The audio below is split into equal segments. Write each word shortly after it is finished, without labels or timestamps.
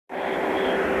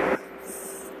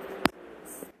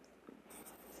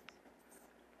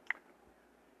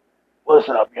What's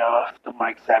up, y'all? It's the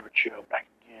Mike Savage Show back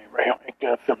again, right here on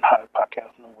Anchor FM, the hottest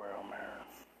podcast in the world, man.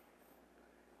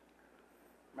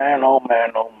 Man, oh man,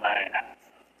 oh man.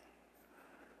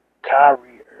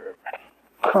 Kyrie Irving.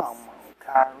 Come on,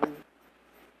 Kyrie.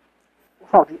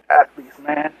 What's wrong with these athletes,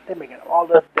 man? They making all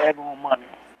this daggone money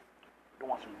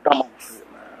doing some dumb old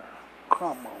shit, man.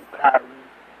 Come on, Kyrie.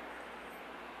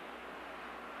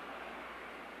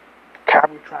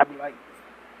 Kyrie trying to be like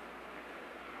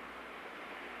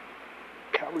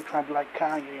Kyrie trying to be like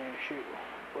Kanye and shit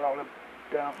with all the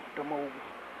dumb old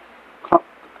com-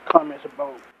 comments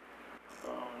about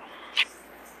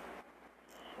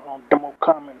dumb old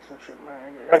comments and shit,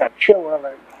 man. I got chill with all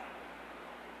that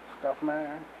stuff,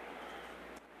 man.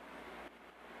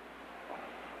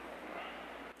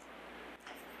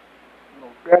 You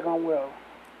know, daggone well,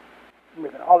 you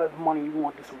making all this money, you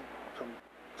want to do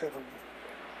say some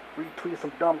retweet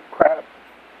some dumb crap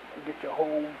and get your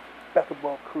whole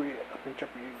basketball career up in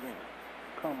jeopardy again.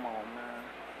 Come on, man.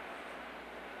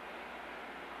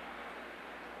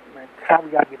 Man, Kyrie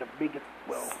gotta be the biggest,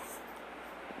 well,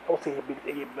 I don't say the biggest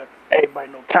idiot, but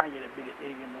everybody know Kanye the biggest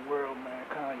idiot in the world, man.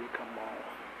 Kanye, come on.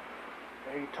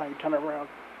 Every time you turn around,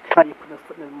 Kanye putting his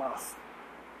foot in his mouth.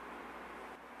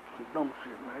 Some dumb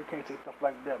shit, man. You can't say stuff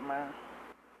like that, man.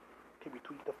 Can't be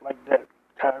tweeting stuff like that,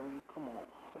 Kyrie. Come on.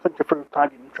 That's not your first time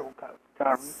getting in trouble,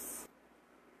 Kyrie.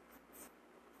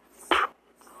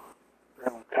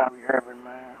 Damn, Kyrie Irving,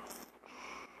 man.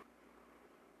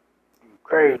 You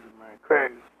crazy, man.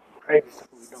 Crazy. Crazy stuff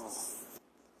we doing.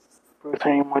 First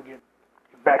time you want to get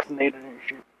vaccinated and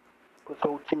shit. Put his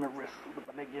whole team at risk.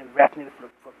 But they getting vaccinated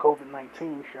for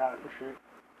COVID-19 shot and shit.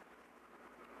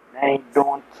 They ain't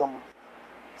doing some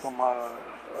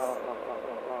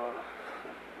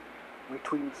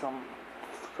retweeting some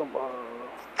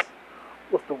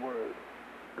what's the word?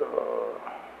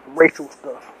 Racial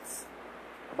stuff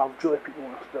about Jewish people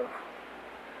and stuff.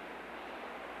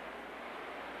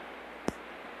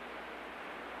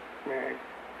 Man,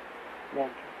 man,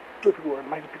 Jewish people are the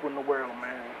nicest people in the world,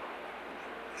 man.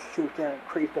 She was saying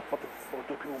crazy stuff about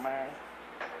Jewish people, man.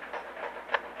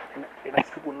 And they're nice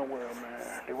people in the world,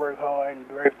 man. They work hard and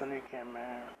do everything they can,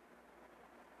 man.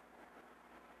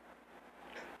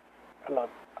 I love,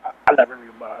 I love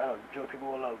everybody. I love Jewish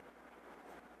people. I love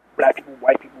black people,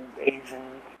 white people,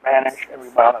 Asian, Spanish,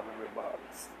 everybody. I love everybody.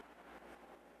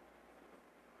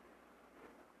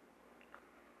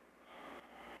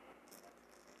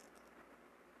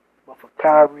 But for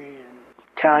Kyrie and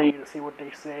Kanye to see what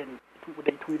they said and what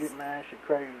they tweeted, man, shit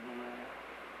crazy, man.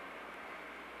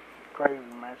 Crazy,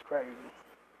 man. It's crazy.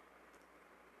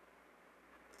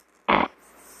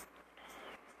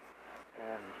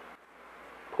 And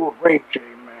poor Ray J,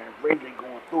 man. Ray J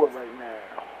going through it right now.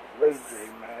 Ray J,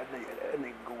 man. That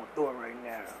nigga going through it right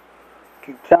now.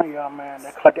 Keep telling y'all, man.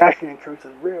 That Kardashian curse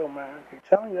is real, man. Keep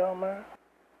telling y'all, man.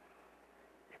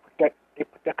 They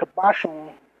put that kibosh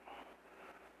on.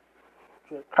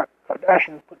 The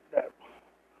Kardashians put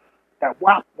that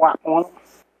wop on them.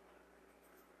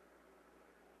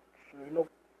 So you know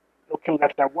Kim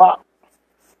got that wop.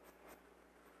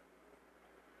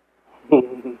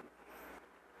 Kim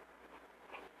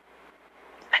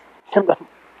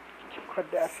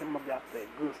Kardashian must got that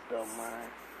good stuff, man.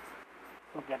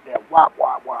 Must got that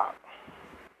wop.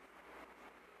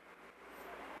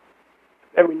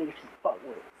 Every nigga she fuck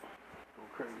with. Go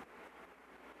crazy.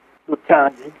 Look,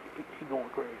 Kanye, he going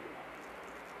crazy.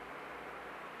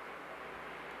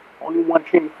 Only one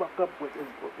kid he fucked up with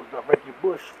was Reggie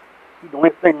Bush. He doing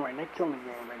everything right now. They killing the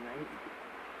game right now. He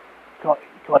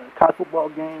caught a college football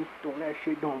game, doing that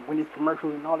shit, doing winning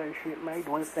commercials and all that shit, man. He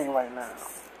doing everything right now.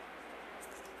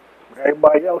 But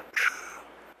everybody else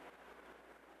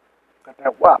got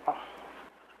that wop.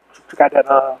 She got that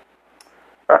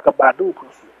Erykah Badu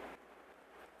pussy.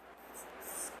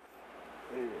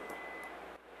 Yeah.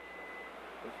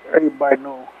 Everybody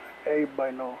know, every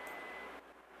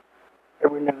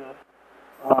nigga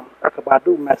Erykah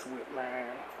Badu mess with,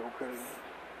 man. Go crazy.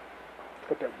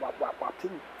 Got that wop too.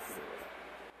 Yeah.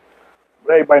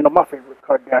 But everybody know my favorite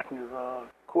Kardashian is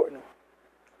Courtney.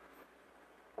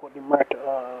 Courtney married to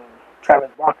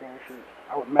Travis Barker and shit.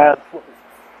 I was mad as fuck.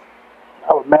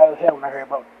 I was mad as hell when I heard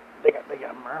about they got married.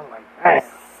 I'm like, damn.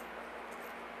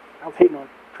 I was hating on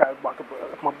Travis Barker, but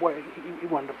that's my boy. He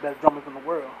one of the best drummers in the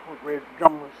world. One of the greatest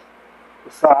drummers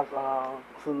besides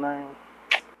what's his name?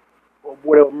 Or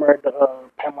boy that was married to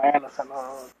Pamela Anderson,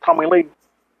 Tommy Lee.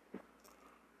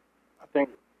 I think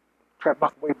Travis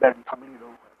Barker way better than Tommy Lee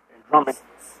though. And drumming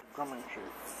shit.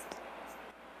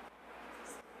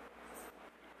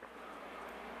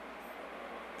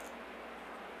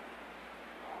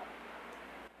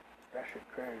 That shit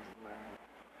crazy, man.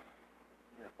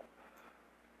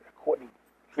 Courtney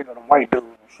shit on them white dudes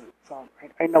and shit. So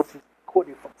ain't no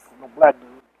Courtney for no black dude.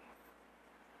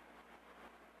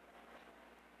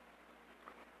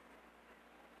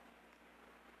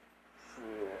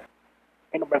 Shit.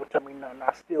 Ain't nobody gonna tell me nothing.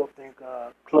 I still think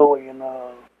Chloe and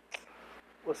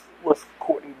what's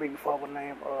Courtney big father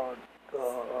name?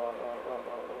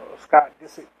 Scott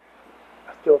Disick.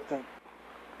 I still think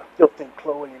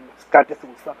Chloe and Scott Disick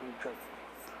was fucking each other.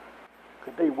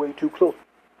 Cause they way too close.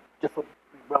 Just for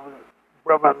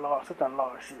brother-in-law,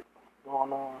 sister-in-law shit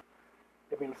going on.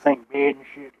 They be in the same bed and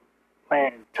shit,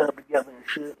 playing tub together and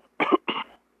shit.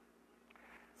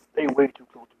 They way too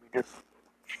close to be just.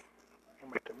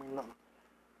 Anybody tell me nothing.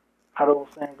 How the old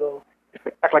saying go? If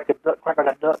it act like a duck, quack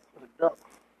like a duck, it's a duck.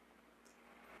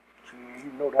 See,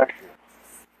 you know that shit.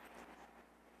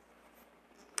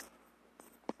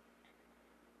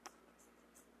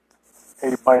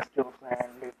 Everybody still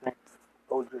saying they think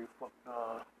OJ fucked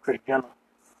Kris Jenner.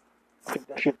 I think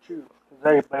that shit too. Cause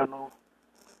everybody know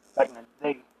back in the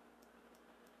day,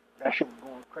 that shit was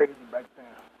going crazy back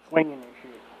then. Swinging and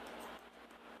shit.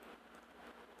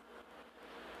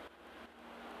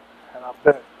 And I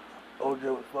bet OJ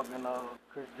was fucking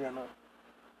Kris Jenner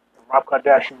and Rob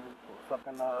Kardashian was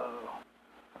fucking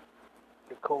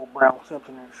Nicole Brown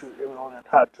Simpson and shit. They was on that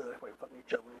hot tub, everybody fucking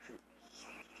each other and shit.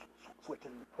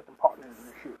 Switching partners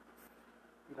and shit.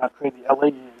 You know how crazy LA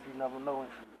is, you never know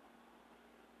and shit.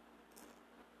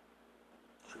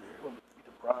 Shit, I wouldn't be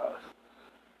surprised.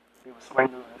 They were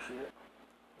swingers and shit.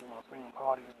 You know, swinging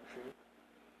parties and shit.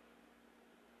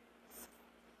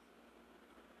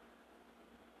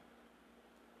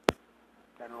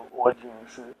 That little orgy and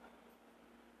shit.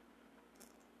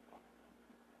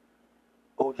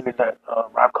 OJ let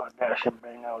Rob Kardashian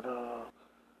bang out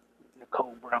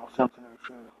Nicole Brown Simpson and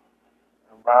shit.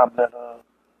 And Rob let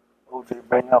OJ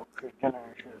bang out Kris Jenner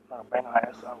and shit. Bang her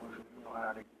ass out and shit. You know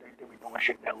how they be doing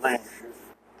shit in LA and shit.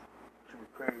 Shit be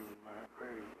crazy, man.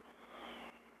 Crazy.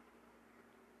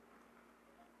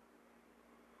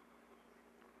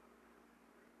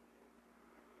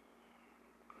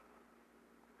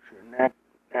 Shit,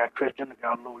 now Kris Jenner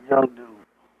got a little young dude.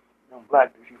 Young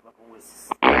black dude she fucking with.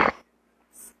 I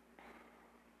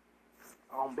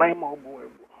don't blame old boy.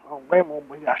 I don't blame old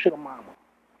boy. He got shit on mama.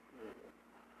 Yeah.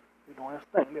 He doing his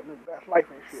thing, living his best life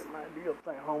and shit, man. Do your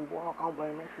thing, homeboy. I don't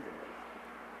blame that shit.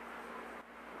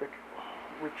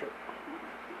 Richard.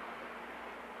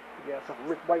 You got some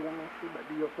rich white woman, she better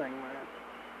do your thing, man.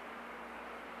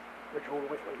 Rich old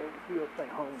white lady, do your thing,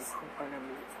 homeboy. I'm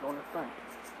doing his thing.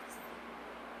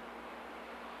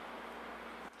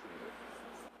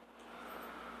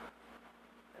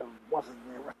 And once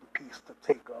again, rest in peace to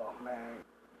Takeoff, man.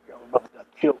 Your brother got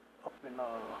killed up in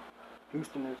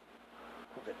Houston. Was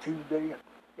it Tuesday?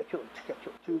 Got killed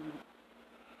Tuesday.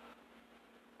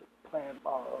 Playing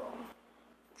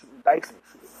shooting dice and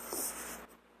shit.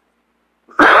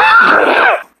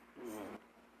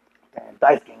 Playing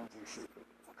dice games and shit.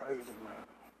 Crazy, man.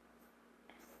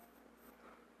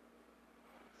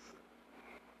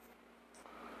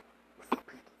 Rest in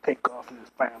peace to Takeoff and his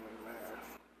family, man.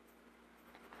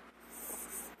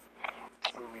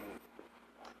 I mean,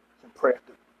 it's impressed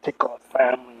to Takeoff's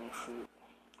family and shit.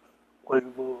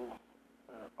 Quavo,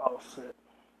 Offset.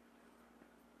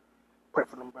 Pray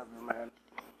for them brothers, man.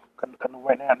 Cause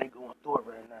right now they going through it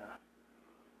right now.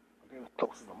 They was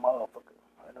close to the motherfucker.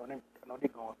 I know they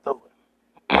going through it.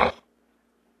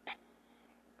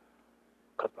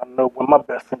 Cause I know when my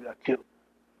best friend got killed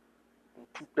in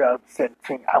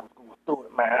 2017, I was going through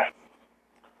it, man.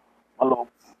 My little,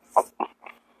 cause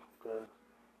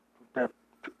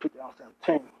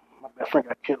 2017, my best friend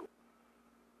got killed,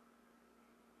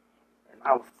 and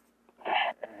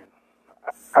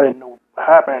I didn't know what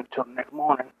happened until the next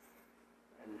morning,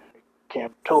 and they came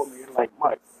and told me like,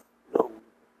 Mike, no,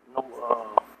 no,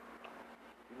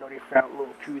 they found a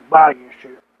little kid's body and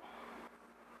shit.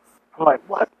 I'm like,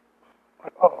 what?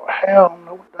 Like, oh hell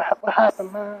no, what the hell, what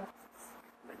happened, man?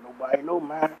 Like, nobody know,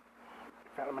 man.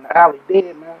 Found him in the alley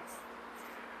dead, man.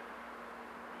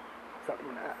 Found him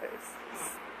in the alley.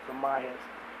 Somebody has,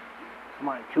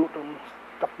 somebody killed him,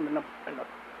 stuffed him in a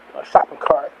shopping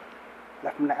cart,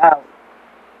 left him in the alley.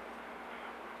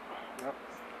 Yep.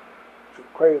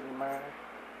 Shit crazy, man.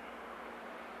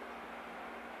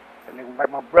 That nigga like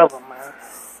my brother, man.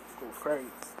 It was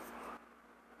crazy.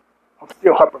 I'm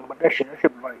still harping about that shit. That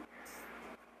shit was like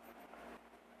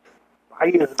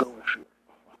 5 years ago and shit.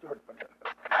 I'm still harping about that.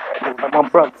 That nigga like my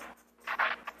brother.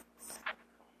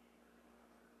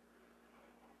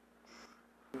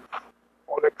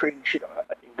 All that crazy shit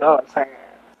in God's hand.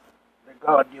 That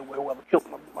God did with whoever killed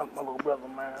my little brother,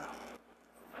 man.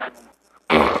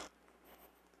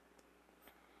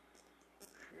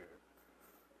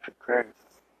 Shit crazy.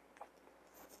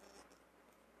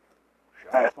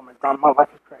 Shit, I asked my grandma, life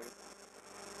is crazy.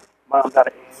 Mom died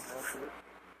of AIDS and shit.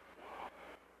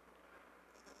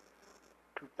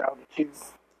 2002.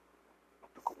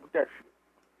 Took up with that shit.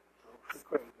 So shit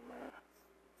crazy, man.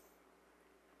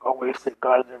 Always say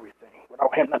God is everything.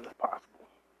 Without him, nothing's possible.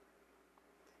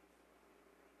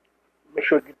 Make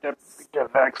sure you get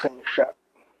that vaccine shot.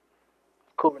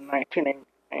 COVID-19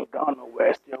 ain't gone nowhere.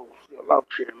 It's still out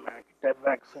here, man. Get that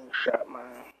vaccine shot,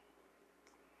 man.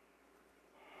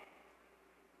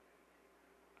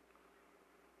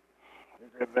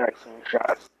 Get that vaccine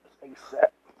shot. It's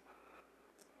ASAP.